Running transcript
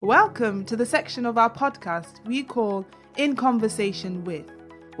Welcome to the section of our podcast we call In Conversation With,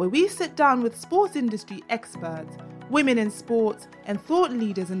 where we sit down with sports industry experts, women in sports, and thought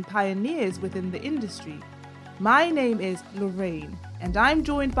leaders and pioneers within the industry. My name is Lorraine, and I'm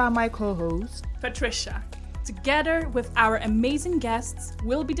joined by my co-host, Patricia. Together with our amazing guests,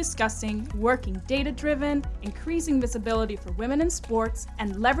 we'll be discussing working data-driven, increasing visibility for women in sports,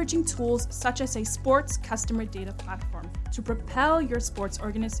 and leveraging tools such as a sports customer data platform to propel your sports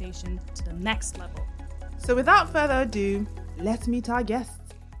organization to the next level. So without further ado, let's meet our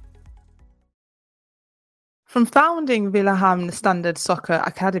guests. From founding Vilahamn Standard Soccer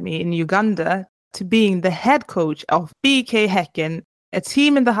Academy in Uganda to being the head coach of BK Häcken, a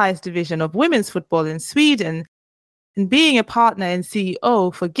team in the highest division of women's football in Sweden, and being a partner and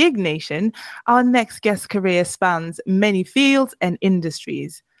CEO for Gig Nation, our next guest's career spans many fields and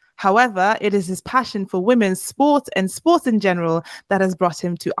industries. However, it is his passion for women's sports and sports in general that has brought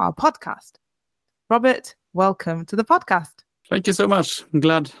him to our podcast. Robert, welcome to the podcast. Thank you so much. I'm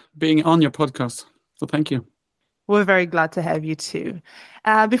glad being on your podcast. So thank you. We're very glad to have you too.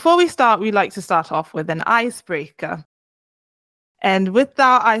 Before we start, we'd like to start off with an icebreaker. And with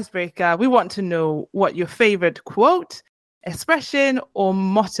our icebreaker, we want to know what your favorite quote, expression, or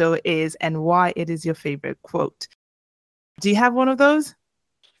motto is and why it is your favorite quote. Do you have one of those?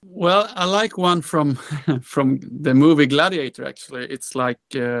 Well, I like one from the movie Gladiator, actually. It's like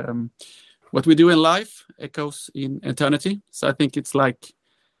what we do in life echoes in eternity. So I think it's like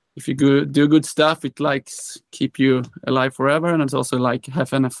if you do good stuff, it likes keep you alive forever. And it's also like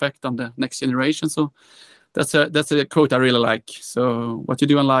have an effect on the next generation. So that's a quote I really like. So what you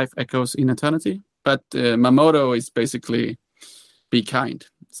do in life echoes in eternity. But my motto is basically be kind.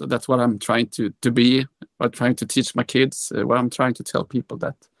 So that's what I'm trying to be. I'm trying to teach my kids. What I'm trying to tell people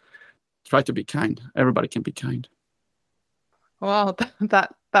that try to be kind. Everybody can be kind. Wow,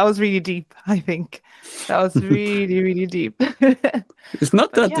 that was really deep, I think. That was really, really deep. It's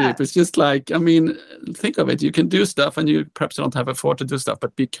not that deep. It's just like, I mean, think of it. You can do stuff and you perhaps don't have effort to do stuff,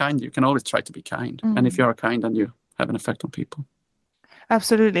 but be kind. You can always try to be kind. Mm-hmm. And if you are kind, then you have an effect on people.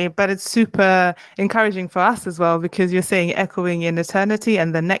 Absolutely. But it's super encouraging for us as well, because you're saying echoing in eternity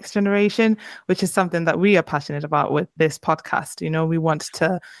and the next generation, which is something that we are passionate about with this podcast. You know, we want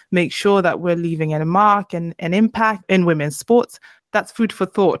to make sure that we're leaving a mark and an impact in women's sports. That's food for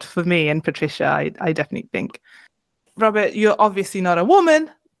thought for me and Patricia, I definitely think. Robert, you're obviously not a woman,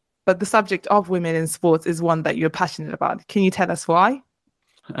 but the subject of women in sports is one that you're passionate about. Can you tell us why?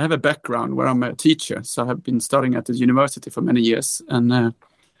 I have a background where I'm a teacher, so I have been studying at the university for many years. And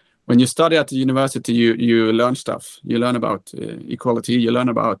when you study at the university, you learn stuff. You learn about equality, you learn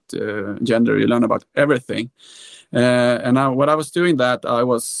about gender, you learn about everything. When I was doing that, I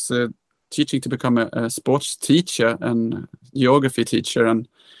was teaching to become a sports teacher and geography teacher. And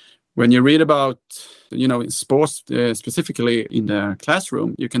when you read about, in sports, specifically in the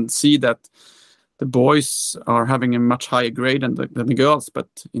classroom, you can see that the boys are having a much higher grade than the girls, but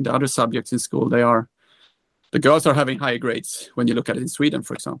in the other subjects in school, the girls are having higher grades when you look at it in Sweden,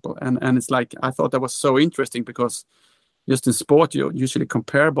 for example. And it's like, I thought that was so interesting because just in sport, you usually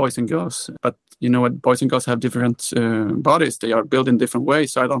compare boys and girls, but you know what, boys and girls have different bodies. They are built in different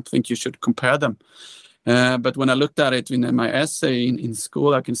ways. So I don't think you should compare them. But when I looked at it in my essay in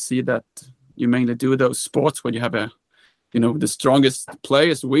school, I can see that you mainly do those sports where you have the strongest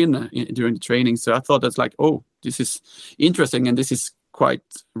players win during the training. So I thought that's like, oh, this is interesting. And this is quite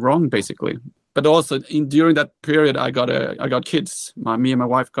wrong, basically. But also during that period, I got kids. Me and my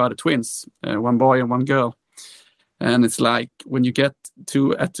wife got twins, one boy and one girl. And it's like when you get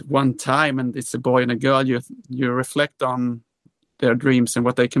two at one time and it's a boy and a girl, you reflect on their dreams and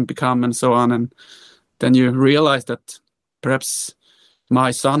what they can become and so on. And then you realize that perhaps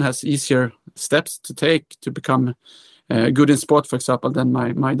my son has easier steps to take to become good in sport, for example, than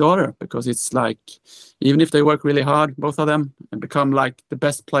my daughter, because it's like, even if they work really hard, both of them, and become like the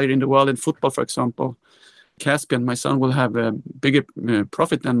best player in the world in football, for example, Caspian, my son, will have a bigger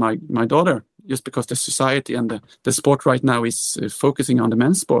profit than my daughter, just because the society and the sport right now is focusing on the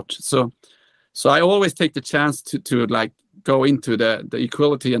men's sport. So I always take the chance to like go into the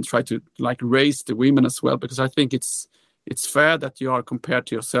equality and try to like raise the women as well, because I think it's fair that you are compared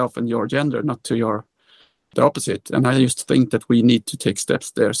to yourself and your gender, not to the opposite. And I used to think that we need to take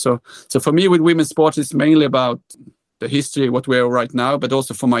steps there. So for me, with women's sports, it's mainly about the history, what we are right now, but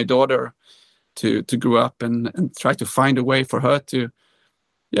also for my daughter to grow up and try to find a way for her to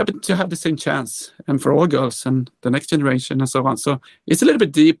have the same chance, and for all girls and the next generation and so on. So it's a little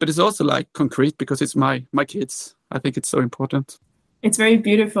bit deep, but it's also like concrete because it's my kids. I think it's so important. It's very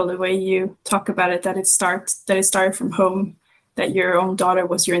beautiful the way you talk about it, that it started from home, that your own daughter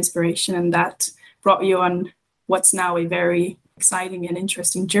was your inspiration and that brought you on what's now a very exciting and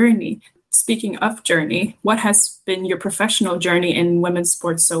interesting journey. Speaking of journey, what has been your professional journey in women's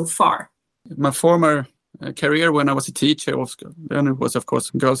sports so far? My former career when I was a teacher, then it was, of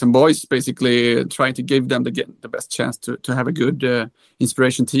course, girls and boys, basically trying to give them the best chance to have a good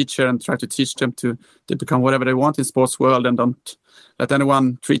inspiration teacher and try to teach them to become whatever they want in sports world and don't let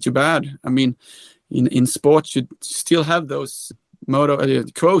anyone treat you bad. I mean, in sports, you still have those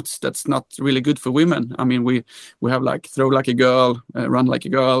quotes that's not really good for women. I mean, we have like throw like a girl, run like a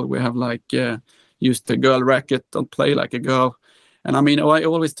girl. We have like use the girl racket, don't play like a girl. And I mean, I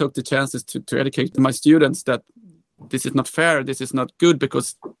always took the chances to educate my students that this is not fair, this is not good,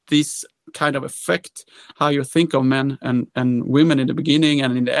 because these kind of affect how you think of men and women in the beginning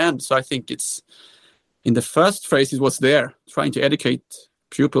and in the end. So I think it's in the first phase, it was there, trying to educate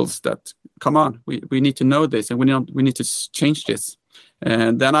pupils that, come on, we need to know this and we need to change this.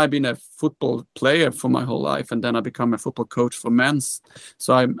 And then I've been a football player for my whole life, and then I become a football coach for men's.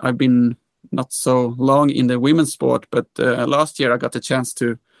 So I've been not so long in the women's sport, but last year I got the chance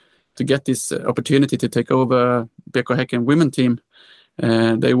to get this opportunity to take over BK Häcken women team.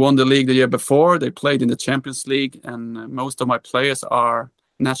 They won the league the year before. They played in the Champions League, and most of my players are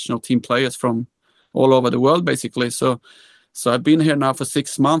national team players from all over the world, basically. So I've been here now for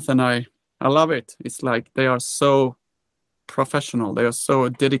 6 months, and I love it. It's like they are so professional, they are so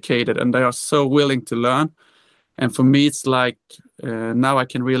dedicated, and they are so willing to learn. And for me, it's like now I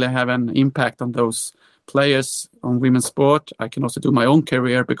can really have an impact on those players on women's sport. I can also do my own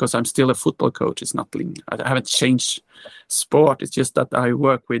career because I'm still a football coach. It's nothing, I haven't changed sport. It's just that I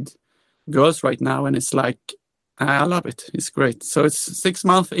work with girls right now, and it's like, I love it. It's great. So it's 6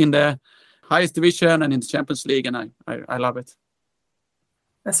 months in the highest division and in the Champions League, and I love it.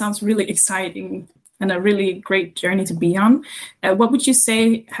 That sounds really exciting and a really great journey to be on. What would you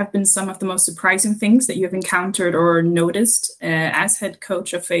say have been some of the most surprising things that you have encountered or noticed as head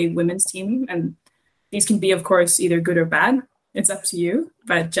coach of a women's team? And these can be, of course, either good or bad. It's up to you,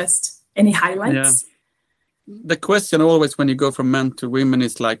 but just any highlights? Yeah. The question always when you go from men to women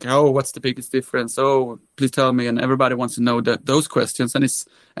is like, oh, what's the biggest difference? Oh, please tell me. And everybody wants to know those questions.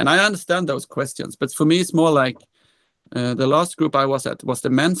 And I understand those questions. But for me, it's more like the last group I was at was the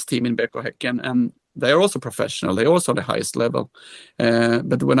men's team in BK Häcken, and they are also professional. They're also the highest level.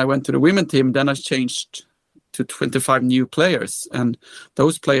 But when I went to the women team, then I changed to 25 new players. And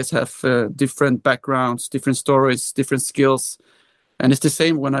those players have different backgrounds, different stories, different skills. And it's the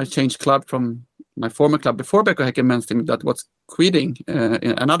same when I changed club from my former club before BK Häcken men's team that was quitting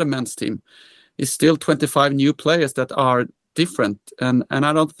another men's team. It's still 25 new players that are different. And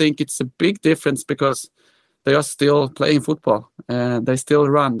I don't think it's a big difference because they are still playing football. They still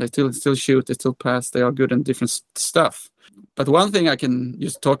run. They still shoot. They still pass. They are good in different stuff. But one thing I can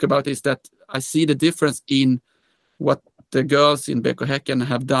just talk about is that I see the difference in what the girls in BK Häcken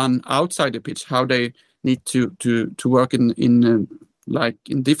have done outside the pitch, how they need to work in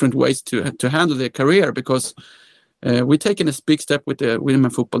different ways to handle their career. Because we're taking a big step with the women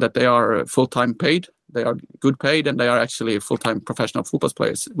football that they are full-time paid. They are good paid, and they are actually full-time professional football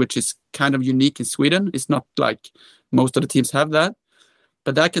players, which is kind of unique in Sweden. It's not like most of the teams have that.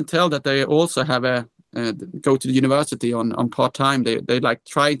 But I can tell that they also have go to the university on part-time. They like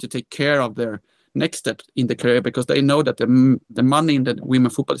trying to take care of their next step in the career because they know that the money in the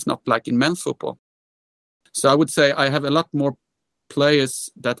women football is not like in men's football. So I would say I have a lot more players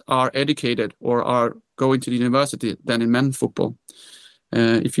that are educated or are going to the university than in men's football.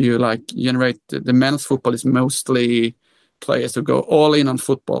 If you like generate the men's football is mostly players who go all in on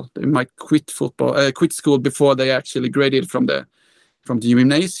football. They might quit school before they actually graduate from the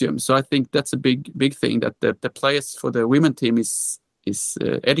gymnasium. So I think that's a big thing, that the players for the women team is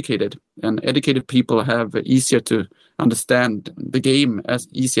educated, and educated people have easier to understand the game, as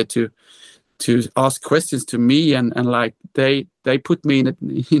easier to ask questions to me, and like they put me in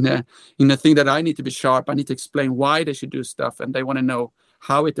a thing that I need to be sharp. I need to explain why they should do stuff, and they want to know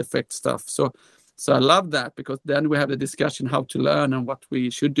how it affects stuff. So I love that, because then we have the discussion how to learn and what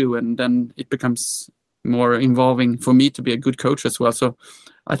we should do, and then it becomes more involving for me to be a good coach as well. So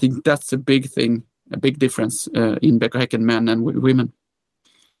I think that's a big thing, a big difference in BK Häcken men and women.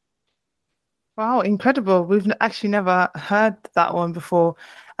 Wow, incredible. We've actually never heard that one before.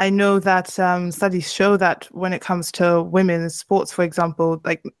 I know that studies show that when it comes to women's sports, for example,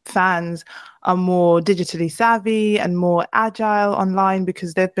 like fans are more digitally savvy and more agile online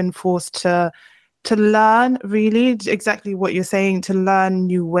because they've been forced to learn really exactly what you're saying, to learn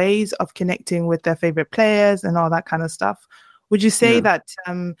new ways of connecting with their favorite players and all that kind of stuff. Would you say that,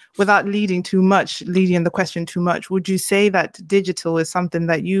 without leading the question too much, would you say that digital is something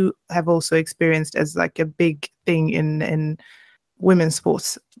that you have also experienced as like a big thing in women's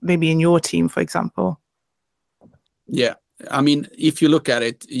sports, maybe in your team, for example? Yeah. I mean, if you look at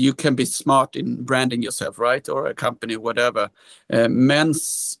it, you can be smart in branding yourself, right? Or a company, whatever.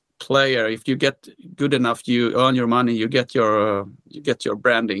 Men's player, if you get good enough, you earn your money, you get your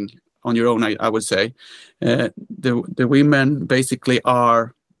branding on your own, I would say. The women basically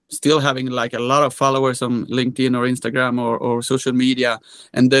are still having like a lot of followers on LinkedIn or Instagram or social media,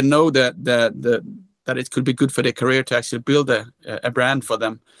 and they know that it could be good for their career to actually build a brand for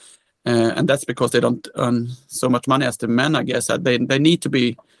them. And that's because they don't earn so much money as the men, I guess. They need to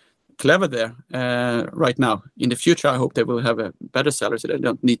be clever there right now. In the future, I hope they will have a better salary, so they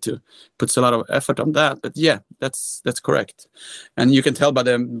don't need to put a lot of effort on that. But yeah, that's correct. And you can tell by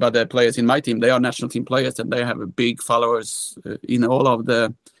the players in my team, they are national team players, and they have a big followers in all of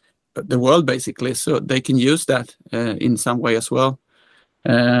the world, basically. So they can use that in some way as well.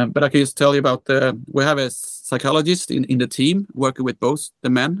 But I can just tell you about we have a psychologist in the team working with both the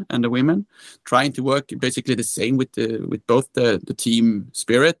men and the women, trying to work basically the same with both the team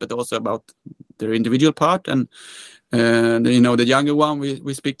spirit, but also about their individual part. And the younger one,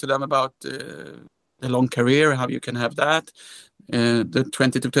 we speak to them about the long career, how you can have that. The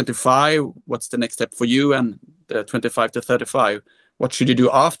 20 to 25, what's the next step for you? And the 25 to 35, what should you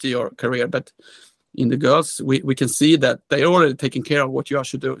do after your career? But in the girls, we can see that they're already taking care of what you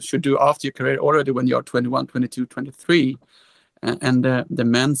should do after your career already when you're 21, 22, 23. And the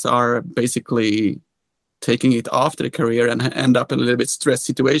men's are basically taking it after the career and end up in a little bit stressed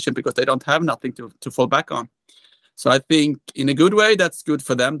situation because they don't have nothing to fall back on. So I think in a good way, that's good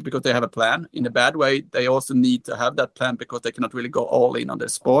for them because they have a plan. In a bad way, they also need to have that plan because they cannot really go all in on their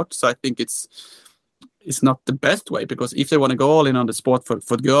sport. So I think it's not the best way, because if they want to go all in on the sport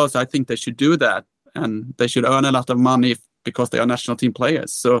for girls, I think they should do that. And they should earn a lot of money because they are national team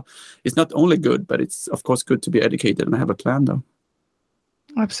players. So it's not only good, but it's, of course, good to be educated and have a plan, though.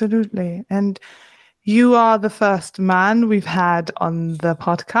 Absolutely. And you are the first man we've had on the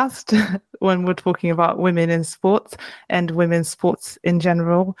podcast when we're talking about women in sports and women's sports in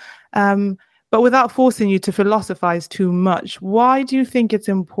general. But without forcing you to philosophize too much, why do you think it's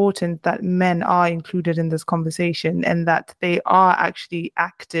important that men are included in this conversation and that they are actually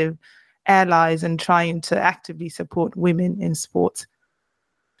active allies and trying to actively support women in sports?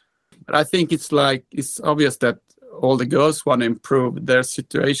 But I think it's obvious that all the girls want to improve their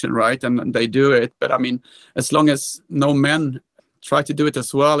situation, right? And they do it. But I mean, as long as no men try to do it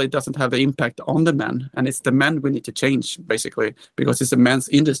as well, it doesn't have the impact on the men. And it's the men we need to change, basically, because it's a men's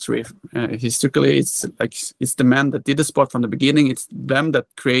industry. Historically, it's the men that did the sport from the beginning. It's them that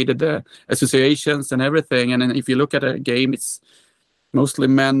created the associations and everything. And then if you look at a game, it's mostly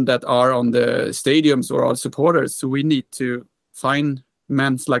men that are on the stadiums or are supporters. So we need to find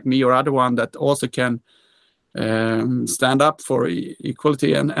men like me or other one that also can stand up for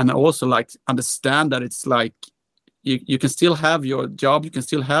equality and also like understand that it's like you can still have your job, you can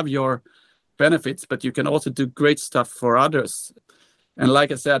still have your benefits, but you can also do great stuff for others. And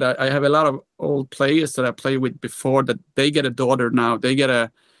like I said, I have a lot of old players that I played with before that they get a daughter now. They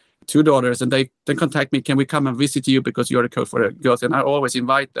get two daughters, and they contact me, can we come and visit you because you're the coach for the girls? And I always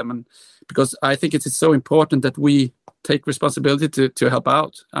invite them, and because I think it's so important that we take responsibility to help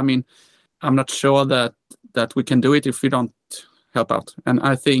out. I mean, I'm not sure that we can do it if we don't help out. And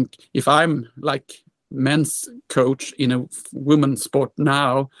I think if I'm like men's coach in a women's sport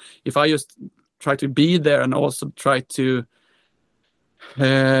now, if I just try to be there and also try to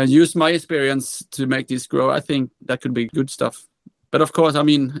use my experience to make this grow, I think that could be good stuff. But of course, I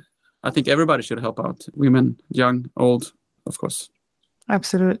mean, I think everybody should help out. Women, young, old, of course.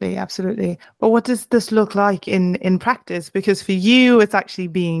 Absolutely, absolutely. But what does this look like in practice? Because for you, it's actually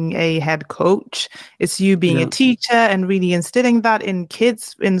being a head coach. It's you being a teacher and really instilling that in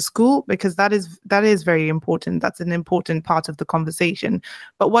kids in school, because that is very important. That's an important part of the conversation.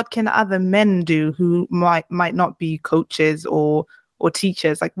 But what can other men do who might not be coaches or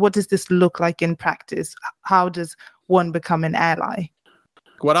teachers? Like, what does this look like in practice? How does one become an ally?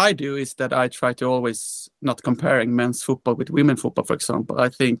 What I do is that I try to always not comparing men's football with women's football, for example. I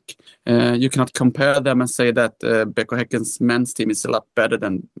think you cannot compare them and say that BK Häcken's men's team is a lot better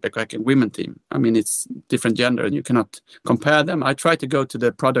than BK Häcken women's team. I mean, it's different gender and you cannot compare them. I try to go to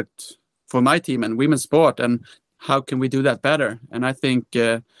the product for my team and women's sport and how can we do that better? And I think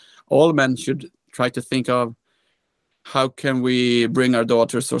all men should try to think of how can we bring our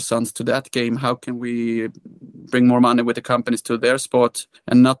daughters or sons to that game? How can we bring more money with the companies to their sport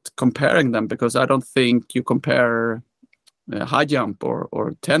and not comparing them? Because I don't think you compare high jump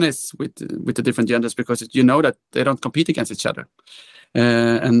or tennis with the different genders, because you know that they don't compete against each other.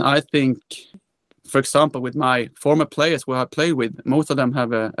 And I think, for example, with my former players who I play with, most of them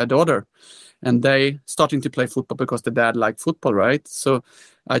have a daughter, and they starting to play football because the dad liked football, right? So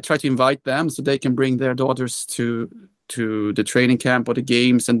I try to invite them so they can bring their daughters to the training camp or the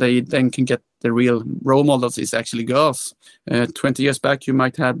games, and they then can get the real role models is actually girls. 20 years back, you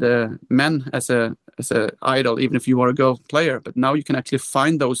might have the men as a idol, even if you were a girl player. But now you can actually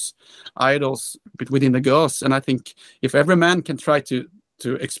find those idols within the girls. And I think if every man can try to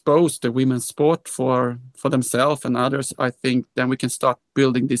expose the women's sport for themselves and others, I think then we can start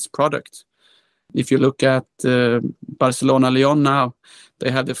building this product. If you look at Barcelona, Lyon now, they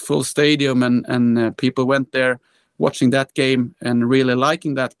have the full stadium, and people went there watching that game and really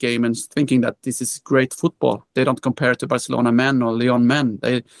liking that game and thinking that this is great football. They don't compare it to Barcelona men or Lyon men.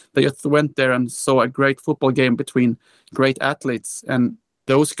 They just went there and saw a great football game between great athletes. And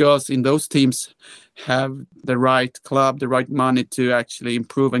those girls in those teams have the right club, the right money to actually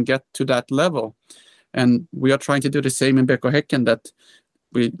improve and get to that level. And we are trying to do the same in BK Häcken, that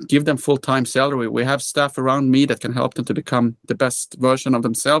we give them full-time salary. We have staff around me that can help them to become the best version of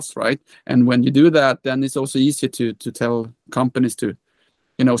themselves, right? And when you do that, then it's also easier to tell companies to,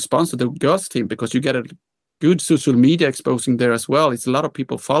 sponsor the girls team, because you get a good social media exposing there as well. It's a lot of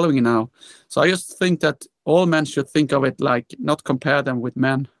people following it now. So I just think that all men should think of it like not compare them with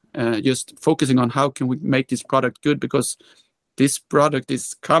men, just focusing on how can we make this product good, because this product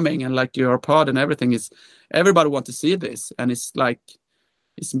is coming, and like you're a part and everything is, everybody wants to see this, and it's like,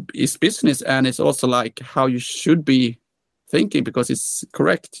 it's business, and it's also like how you should be thinking, because it's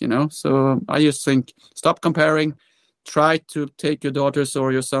correct, So I just think, stop comparing, try to take your daughters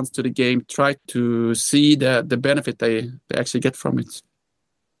or your sons to the game, try to see the benefit they actually get from it.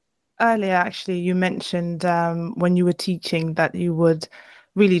 Earlier, actually, you mentioned when you were teaching that you would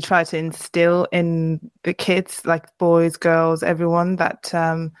really try to instill in the kids, like boys, girls, everyone, that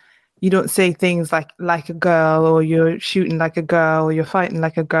you don't say things like a girl, or you're shooting like a girl, or you're fighting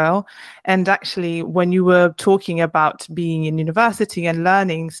like a girl. And actually, when you were talking about being in university and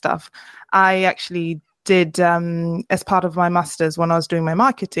learning stuff, I actually did, as part of my master's, when I was doing my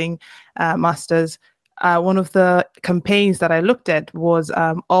marketing master's, one of the campaigns that I looked at was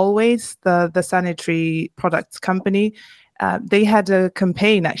Always, the sanitary products company. They had a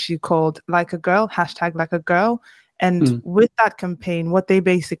campaign actually called Like a Girl, #LikeAGirl. And with that campaign, what they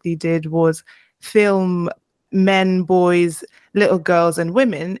basically did was film men, boys, little girls, and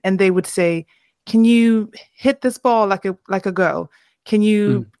women, and they would say, "Can you hit this ball like a girl? Can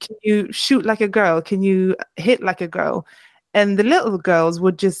you shoot like a girl? Can you hit like a girl?" And the little girls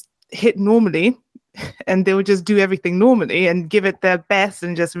would just hit normally, and they would just do everything normally and give it their best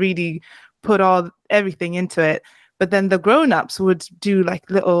and just really put everything into it. But then the grown-ups would do like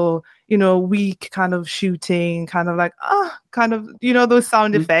little, weak kind of shooting, kind of like, those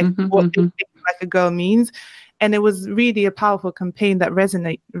sound effects, what they think like a girl means. And it was really a powerful campaign that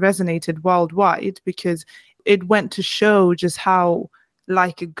resonated worldwide, because it went to show just how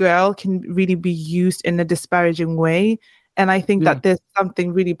like a girl can really be used in a disparaging way. And I think that there's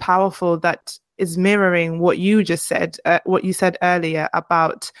something really powerful that is mirroring what you just said, what you said earlier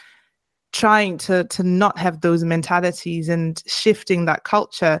about trying to not have those mentalities and shifting that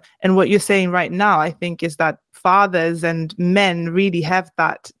culture. And what you're saying right now, I think, is that fathers and men really have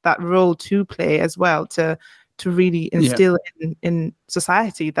that role to play as well, to really instill in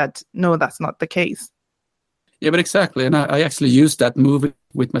society that, no, that's not the case. Yeah, but exactly. And I actually used that movie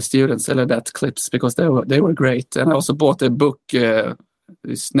with my students, that clips, because they were great. And I also bought a book,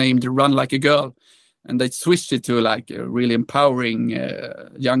 it's named Run Like a Girl. And they switched it to like really empowering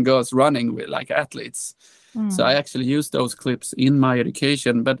young girls running with like athletes. So I actually used those clips in my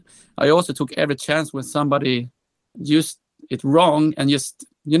education, but I also took every chance when somebody used it wrong and just,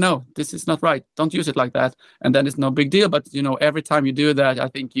 this is not right. Don't use it like that. And then it's no big deal. But, every time you do that, I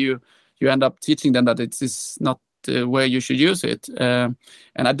think you end up teaching them that it is not the way you should use it. And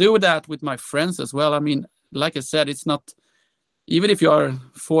I do that with my friends as well. I mean, like I said, it's not, even if you are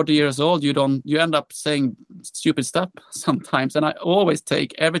 40 years old, you end up saying stupid stuff sometimes. And I always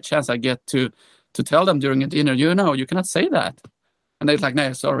take every chance I get to tell them during a dinner, you cannot say that. And they're like,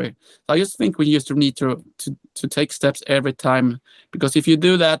 no, sorry. So I just think we used to need to take steps every time, because if you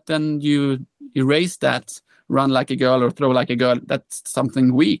do that, then you erase that run like a girl or throw like a girl. That's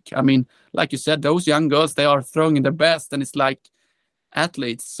something weak. I mean, like you said, those young girls, they are throwing in their best, and it's like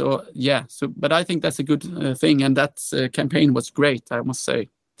athletes. So but I think that's a good thing, and that campaign was great, I must say.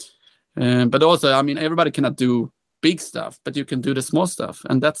 But also, I mean, everybody cannot do big stuff, but you can do the small stuff.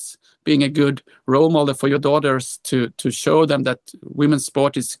 And that's being a good role model for your daughters to show them that women's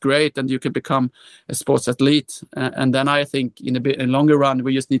sport is great and you can become a sports athlete. And then I think in a longer run,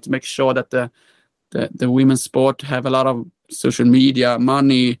 we just need to make sure that the women's sport have a lot of social media,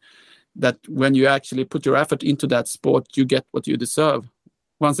 money, that when you actually put your effort into that sport, you get what you deserve.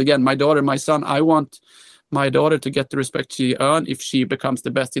 Once again, my daughter, my son, I want my daughter to get the respect she earned if she becomes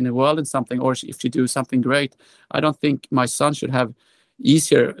the best in the world in something, or if she do something great. I don't think my son should have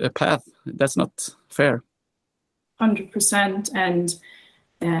easier path. That's not fair. 100%. And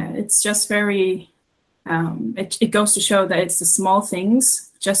it's just very, it goes to show that it's the small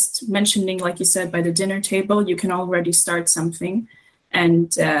things. Just mentioning, like you said, by the dinner table, you can already start something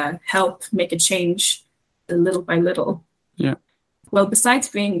and help make a change little by little. Yeah. Well, besides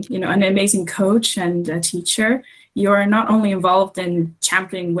being, an amazing coach and a teacher, you're not only involved in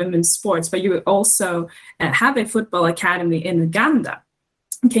championing women's sports, but you also have a football academy in Uganda.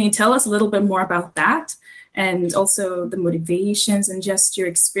 Can you tell us a little bit more about that, and also the motivations and just your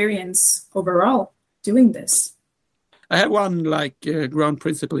experience overall doing this? I have one ground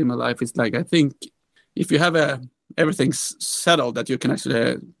principle in my life. It's I think if you have everything settled, that you can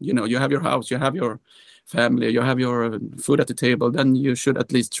actually, you have your house, you have your family, you have your food at the table, then you should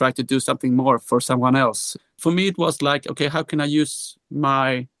at least try to do something more for someone else. For me, it was okay, how can I use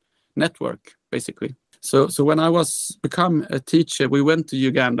my network, basically? So when I was become a teacher, we went to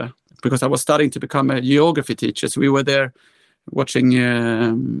Uganda because I was starting to become a geography teacher. So we were there watching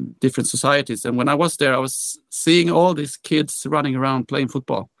different societies. And when I was there, I was seeing all these kids running around playing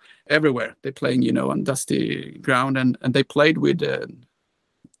football everywhere. They're playing, on dusty ground, and they played with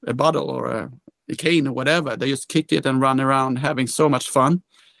a bottle or a cane or whatever. They just kicked it and ran around having so much fun.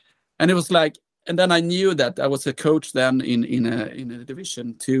 And it was and then I knew that I was a coach then in a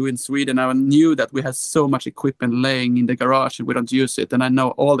Division 2 in Sweden. I knew that we had so much equipment laying in the garage and we don't use it. And I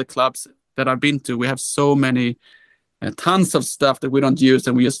know all the clubs that I've been to, we have so many tons of stuff that we don't use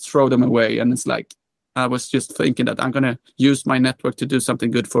and we just throw them away. And it's I was just thinking that I'm going to use my network to do something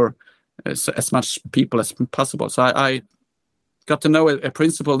good for as much people as possible. So I got to know a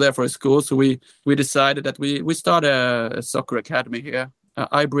principal there for a school. So we decided that we start a soccer academy here.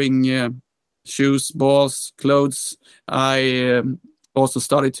 I bring shoes, balls, clothes. I also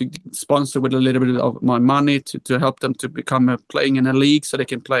started to sponsor with a little bit of my money to help them to become playing in a league so they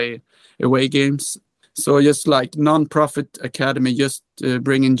can play away games. So just non-profit academy, just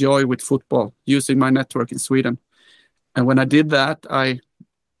bringing joy with football, using my network in Sweden. And when I did that, I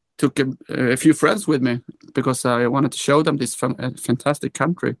took a few friends with me because I wanted to show them this fantastic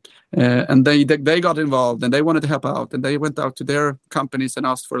country. And they got involved and they wanted to help out. And they went out to their companies and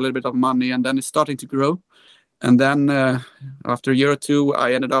asked for a little bit of money. And then it's starting to grow. And then after a year or two,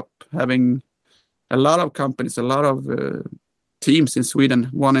 I ended up having a lot of companies, a lot of teams in Sweden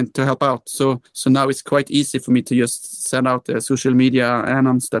wanting to help out. So now it's quite easy for me to just send out the social media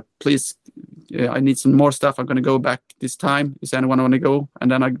announcements that please, I need some more stuff. I'm going to go back this time. Is anyone want to go? And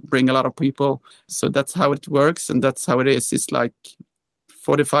then I bring a lot of people. So that's how it works. And that's how it is. It's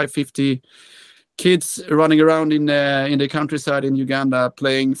 45, 50 kids running around in the countryside in Uganda,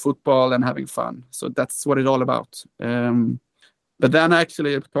 playing football and having fun. So that's what it's all about. But then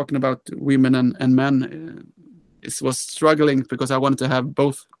actually talking about women and men, it was struggling because I wanted to have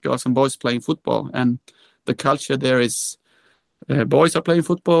both girls and boys playing football. And the culture there is boys are playing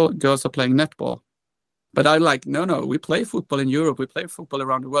football, girls are playing netball. But I no, we play football in Europe. We play football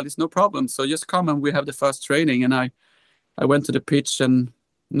around the world. It's no problem. So just come and we have the first training. And I went to the pitch and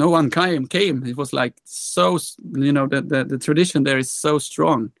no one came. It was so, the tradition there is so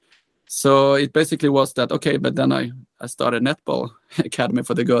strong. So it basically was that, okay, but then I started netball academy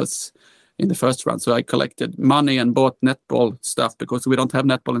for the girls in the first round. So I collected money and bought netball stuff because we don't have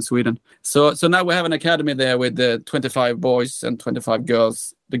netball in Sweden. So now we have an academy there with 25 boys and 25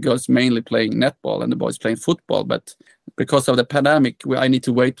 girls. The girls mainly playing netball and the boys playing football. But because of the pandemic, I need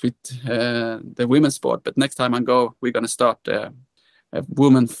to wait with the women's sport. But next time I go, we're going to start a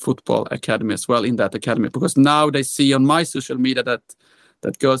women's football academy as well in that academy. Because now they see on my social media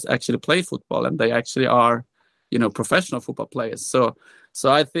that girls actually play football and they actually are, professional football players. So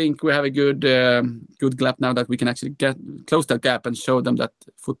I think we have a good gap now that we can actually close that gap and show them that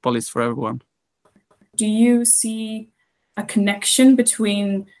football is for everyone. Do you see a connection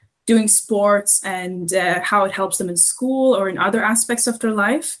between doing sports and how it helps them in school or in other aspects of their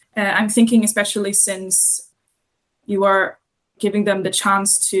life? I'm thinking especially since you are giving them the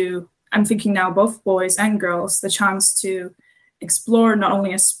chance to, I'm thinking now both boys and girls, the chance to explore not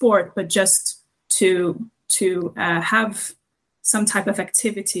only a sport, but just to have some type of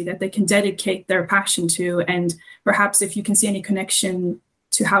activity that they can dedicate their passion to, and perhaps if you can see any connection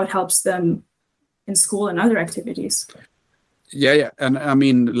to how it helps them in school and other activities. Yeah. And I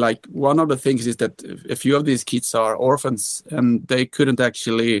mean, like, one of the things is that a few of these kids are orphans and they couldn't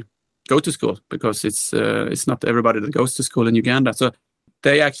actually go to school because it's not everybody that goes to school in Uganda. So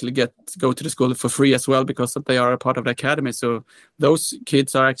they actually go to the school for free as well because they are a part of the academy. So those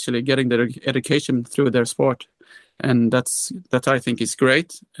kids are actually getting their education through their sport. And that I think is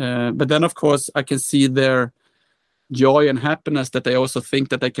great. But then, of course, I can see their joy and happiness that they also think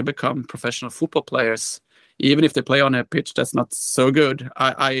that they can become professional football players. Even if they play on a pitch that's not so good.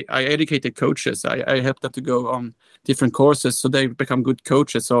 I educated coaches. I help them to go on different courses so they become good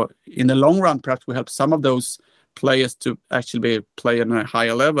coaches. So in the long run, perhaps we help some of those players to actually play on a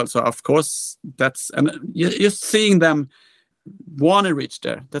higher level. So of course, and you're seeing them want to reach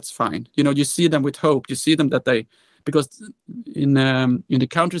there. That's fine. You see them with hope. You see them because in the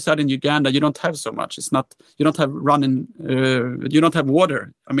countryside in Uganda, you don't have so much. You don't have running, you don't have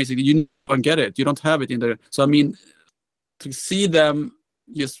water. Amazingly, you don't get it. You don't have it in there. So I mean, to see them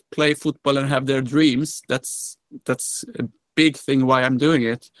just play football and have their dreams, that's a big thing why I'm doing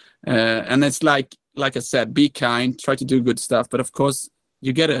it. And it's like I said, be kind, try to do good stuff. But of course,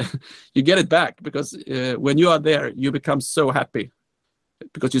 you get it back because when you are there, you become so happy.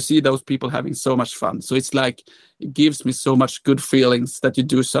 Because you see those people having so much fun. So it's like, it gives me so much good feelings that you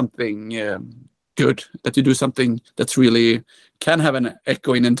do something good, that you do something that's really can have an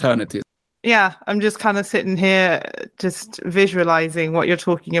echo in eternity. Yeah, I'm just kind of sitting here just visualizing what you're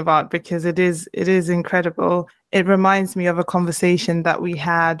talking about because it is incredible. It reminds me of a conversation that we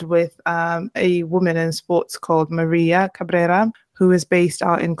had with a woman in sports called Maria Cabrera, who is based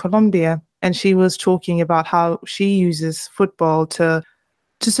out in Colombia. And she was talking about how she uses football to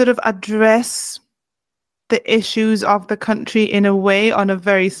sort of address the issues of the country in a way on a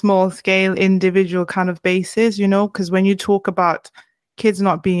very small scale, individual kind of basis, because when you talk about kids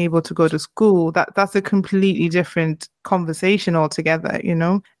not being able to go to school, that's a completely different conversation altogether,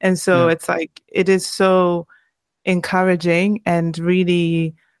 And so It's like, it is so encouraging and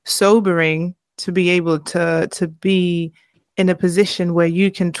really sobering to be able to be in a position where you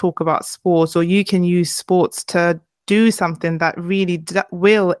can talk about sports or you can use sports to do something that really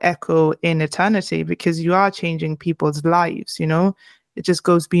will echo in eternity because you are changing people's lives, It just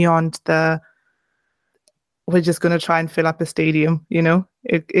goes beyond we're just going to try and fill up a stadium,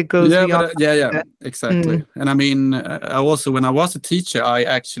 It goes beyond. Exactly. And I mean, I also, when I was a teacher, I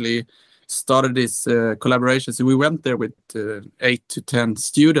actually started this collaboration. So we went there with 8 to 10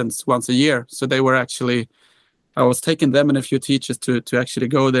 students once a year. So they were actually, I was taking them and a few teachers to actually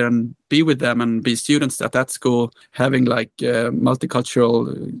go there and be with them and be students at that school, having like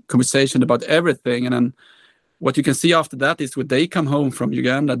multicultural conversation about everything. And then what you can see after that is when they come home from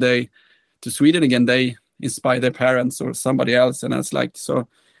Uganda, to Sweden again, they inspire their parents or somebody else. And it's like, so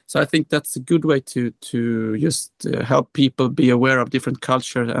I think that's a good way to just help people be aware of different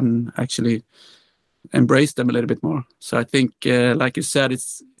culture and actually embrace them a little bit more. So I think, like you said,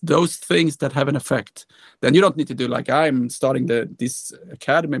 it's those things that have an effect. Then you don't need to do like I'm starting this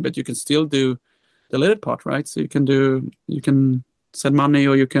academy, but you can still do the little part, right? So you can send money,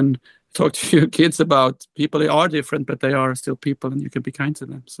 or you can talk to your kids about people. They are different, but they are still people, and you can be kind to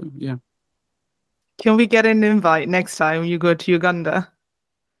them. So yeah. Can we get an invite next time you go to Uganda?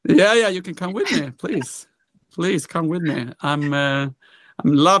 Yeah, you can come with me, please. Please come with me. I'm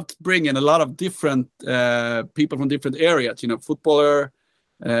loved bringing a lot of different people from different areas. Footballer.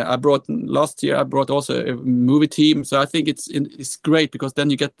 Last year I brought also a movie team. So I think it's great because then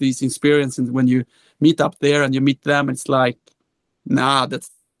you get these experiences when you meet up there and you meet them. It's like,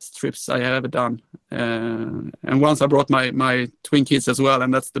 that's trips I have ever done. And once I brought my twin kids as well,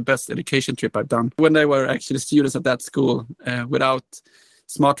 and that's the best education trip I've done. When they were actually students at that school, without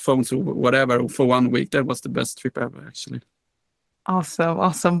smartphones or whatever, for 1 week, that was the best trip ever, actually.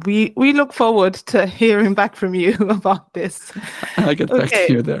 Awesome. We look forward to hearing back from you about this. I'll get back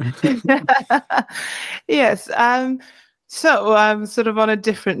to you there. Yes. So sort of on a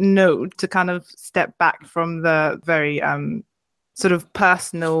different note, to kind of step back from the very sort of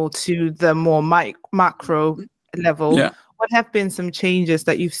personal to the more macro level, what have been some changes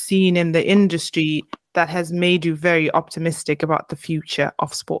that you've seen in the industry that has made you very optimistic about the future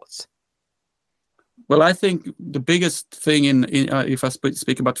of sports? Well, I think the biggest thing in if I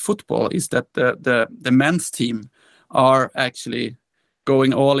speak about football is that the men's team are actually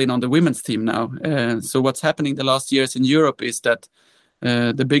going all in on the women's team now. So what's happening the last years in Europe is that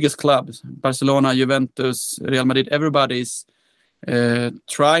the biggest clubs, Barcelona, Juventus, Real Madrid, everybody's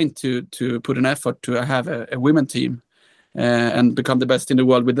trying to put an effort to have a women team. and become the best in the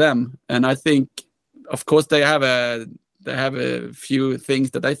world with them. And I think, of course, they have a few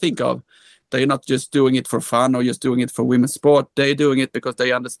things that I think of. They're not just doing it for fun or just doing it for women's sport. They're doing it because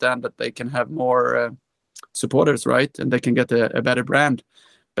they understand that they can have more supporters, right? And they can get a better brand.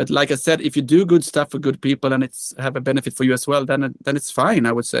 But like I said, if you do good stuff for good people and it's have a benefit for you as well, then it's fine,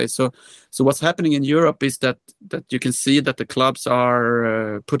 I would say. So what's happening in Europe is that you can see that the clubs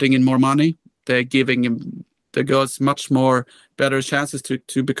are putting in more money. They're giving the girls much more better chances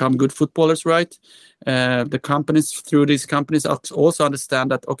to become good footballers, right? The companies, through these companies, also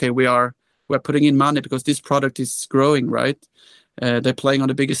understand that, okay, we're putting in money because this product is growing, right? They're playing on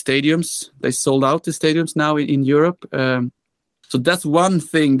the biggest stadiums. They sold out the stadiums now in Europe. So that's one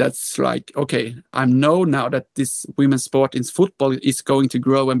thing that's like, okay, I know now that this women's sport in football is going to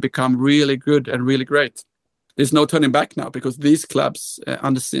grow and become really good and really great. There's no turning back now because these clubs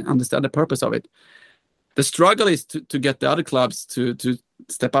understand the purpose of it. The struggle is to get the other clubs to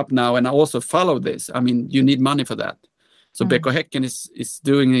step up now and also follow this. I mean, you need money for that. So BK Häcken is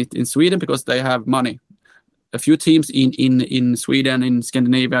doing it in Sweden because they have money. A few teams in Sweden, in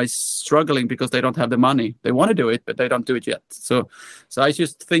Scandinavia, is struggling because they don't have the money. They want to do it, but they don't do it yet. So I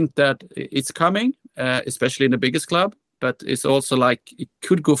just think that it's coming, especially in the biggest club. But it's also like it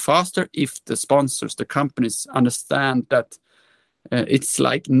could go faster if the sponsors, the companies, understand that it's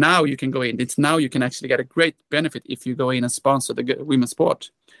like now you can go in. It's now you can actually get a great benefit if you go in and sponsor the women's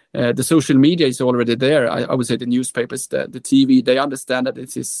sport. The social media is already there. I would say the newspapers, the TV, they understand that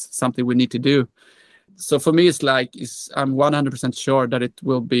this is something we need to do. So for me, I'm 100% sure that it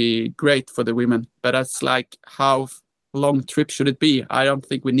will be great for the women. But that's like, how long trip should it be? I don't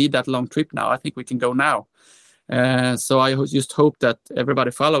think we need that long trip now. I think we can go now. So I just hope that everybody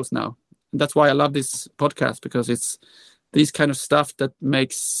follows now. And that's why I love this podcast, because it's these kind of stuff that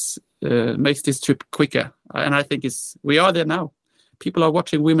makes this trip quicker. And I think we are there now. People are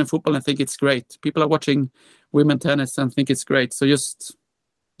watching women football and think it's great. People are watching women tennis and think it's great. So just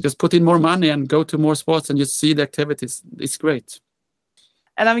put in more money and go to more sports and just see the activities. It's great.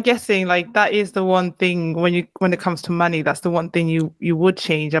 And I'm guessing like that is the one thing when it comes to money, that's the one thing you would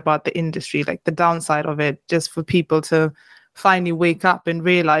change about the industry, like the downside of it, just for people to finally wake up and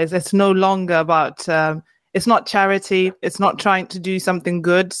realize it's no longer about, it's not charity. It's not trying to do something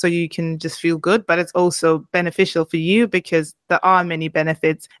good so you can just feel good, but it's also beneficial for you because there are many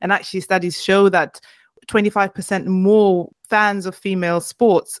benefits. And actually studies show that 25% more fans of female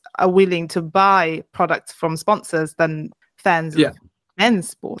sports are willing to buy products from sponsors than fans of men's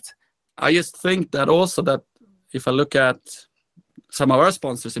sport. I just think that also that if I look at some of our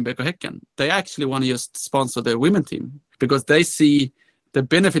sponsors in BK Häcken, they actually want to just sponsor the women team because they see the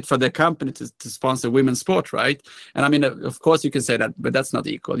benefit for their company to sponsor women's sport, right? And I mean, of course you can say that, but that's not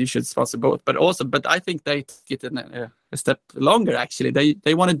equal. You should sponsor both. But I think they take it a step longer, actually.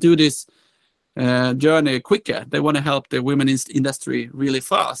 They want to do this journey quicker. They want to help the women's industry really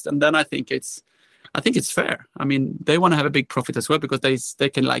fast. And then I think it's fair. I mean, they want to have a big profit as well because they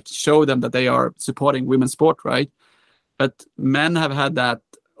can like show them that they are supporting women's sport, right? But men have had that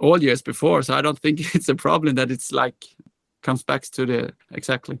all years before, so I don't think it's a problem that it's like comes back to the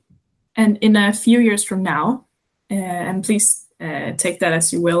exactly. And in a few years from now, and please take that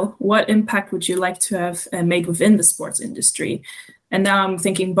as you will, what impact would you like to have made within the sports industry? And now I'm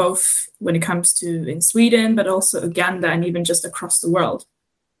thinking both when it comes to in Sweden, but also Uganda and even just across the world.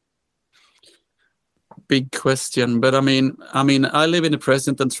 Big question, but I mean, I live in the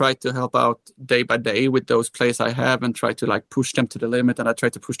present and try to help out day by day with those players I have and try to like push them to the limit. And I try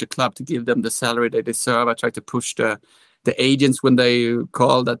to push the club to give them the salary they deserve. I try to push the agents when they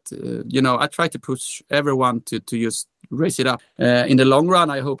call that, I try to push everyone to just raise it up. In the long run,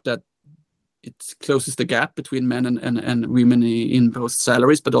 I hope that it closes the gap between men and women in both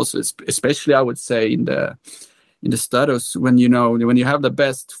salaries, but also especially I would say in the status when you have the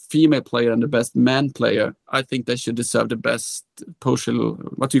best female player and the best man player, I think they should deserve the best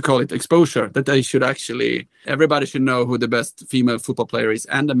exposure, that they should actually, everybody should know who the best female football player is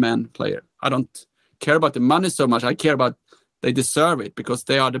and the man player. I don't care about the money so much. I care about they deserve it because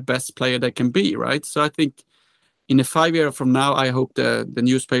they are the best player they can be, right? So I think in a 5 year from now, I hope the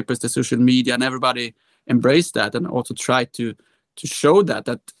newspapers, the social media, and everybody embrace that and also try to show that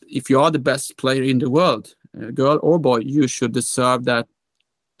if you are the best player in the world, girl or boy, you should deserve that.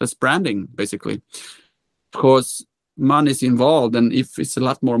 That's branding, basically. Of course, money is involved, and if it's a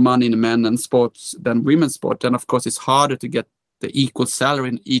lot more money in men and sports than women's sport, then of course it's harder to get the equal salary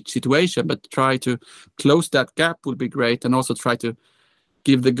in each situation. But try to close that gap would be great, and also try to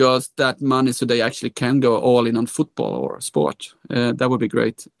give the girls that money so they actually can go all in on football or sport. That would be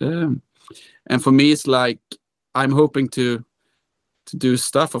great. And for me, it's like I'm hoping to do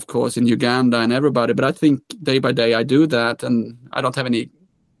stuff, of course, in Uganda and everybody. But I think day by day I do that, and I don't have any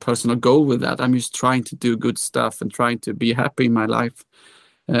personal goal with that. I'm just trying to do good stuff and trying to be happy in my life.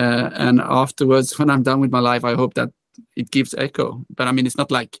 And afterwards, when I'm done with my life, I hope that it gives echo. But I mean, it's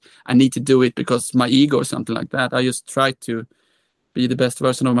not like I need to do it because my ego or something like that. I just try to be the best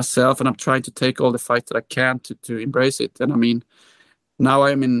version of myself, and I'm trying to take all the fight that I can to embrace it. And I mean, now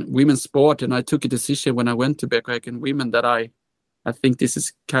I'm in women's sport, and I took a decision when I went to BK Women that I think this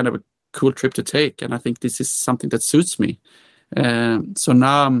is kind of a cool trip to take, and I think this is something that suits me. So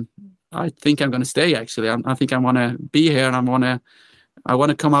now I think I'm going to stay. Actually, I think I want to be here, and I want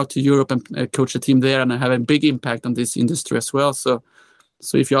to come out to Europe and coach a team there, and have a big impact on this industry as well.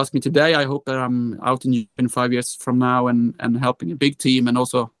 So if you ask me today, I hope that I'm out in Europe in 5 years from now and helping a big team, and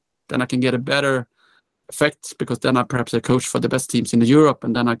also then I can get a better effect, because then I'm perhaps a coach for the best teams in Europe,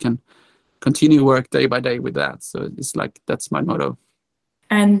 and then I can continue work day by day with that. So it's like, that's my motto.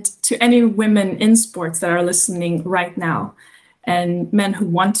 And to any women in sports that are listening right now, and men who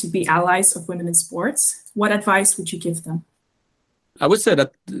want to be allies of women in sports, what advice would you give them? I would say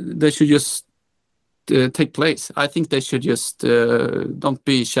that they should just take place. I think they should just don't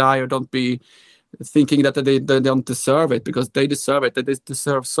be shy, or don't be thinking that they don't deserve it, because they deserve it. They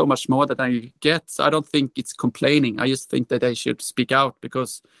deserve so much more than I get. So I don't think it's complaining. I just think that they should speak out,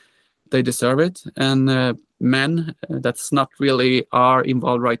 because they deserve it. And men that's not really are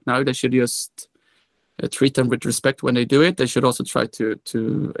involved right now, they should just treat them with respect when they do it. They should also try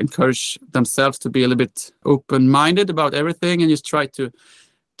to encourage themselves to be a little bit open-minded about everything, and just try to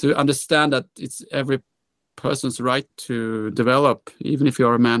understand that it's every person's right to develop, even if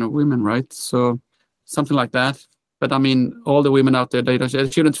you're a man or woman, right? So something like that. But I mean, all the women out there, they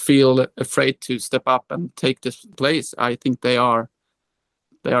shouldn't feel afraid to step up and take this place. I think they are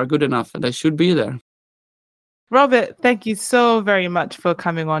good enough, and they should be there. Robert, thank you so very much for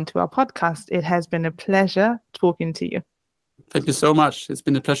coming on to our podcast. It has been a pleasure talking to you. Thank you so much. It's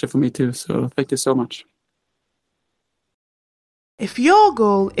been a pleasure for me too. So thank you so much. If your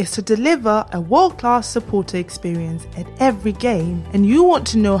goal is to deliver a world-class supporter experience at every game, and you want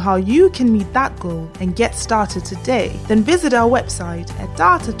to know how you can meet that goal and get started today, then visit our website at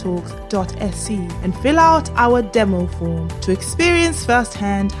datatalks.sc and fill out our demo form to experience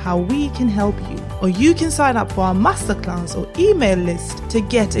firsthand how we can help you. Or you can sign up for our masterclass or email list to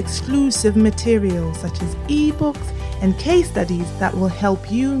get exclusive materials such as ebooks and case studies that will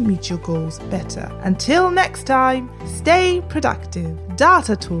help you meet your goals better. Until next time, stay productive.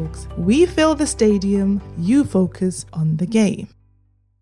 Data Talks. We fill the stadium, you focus on the game.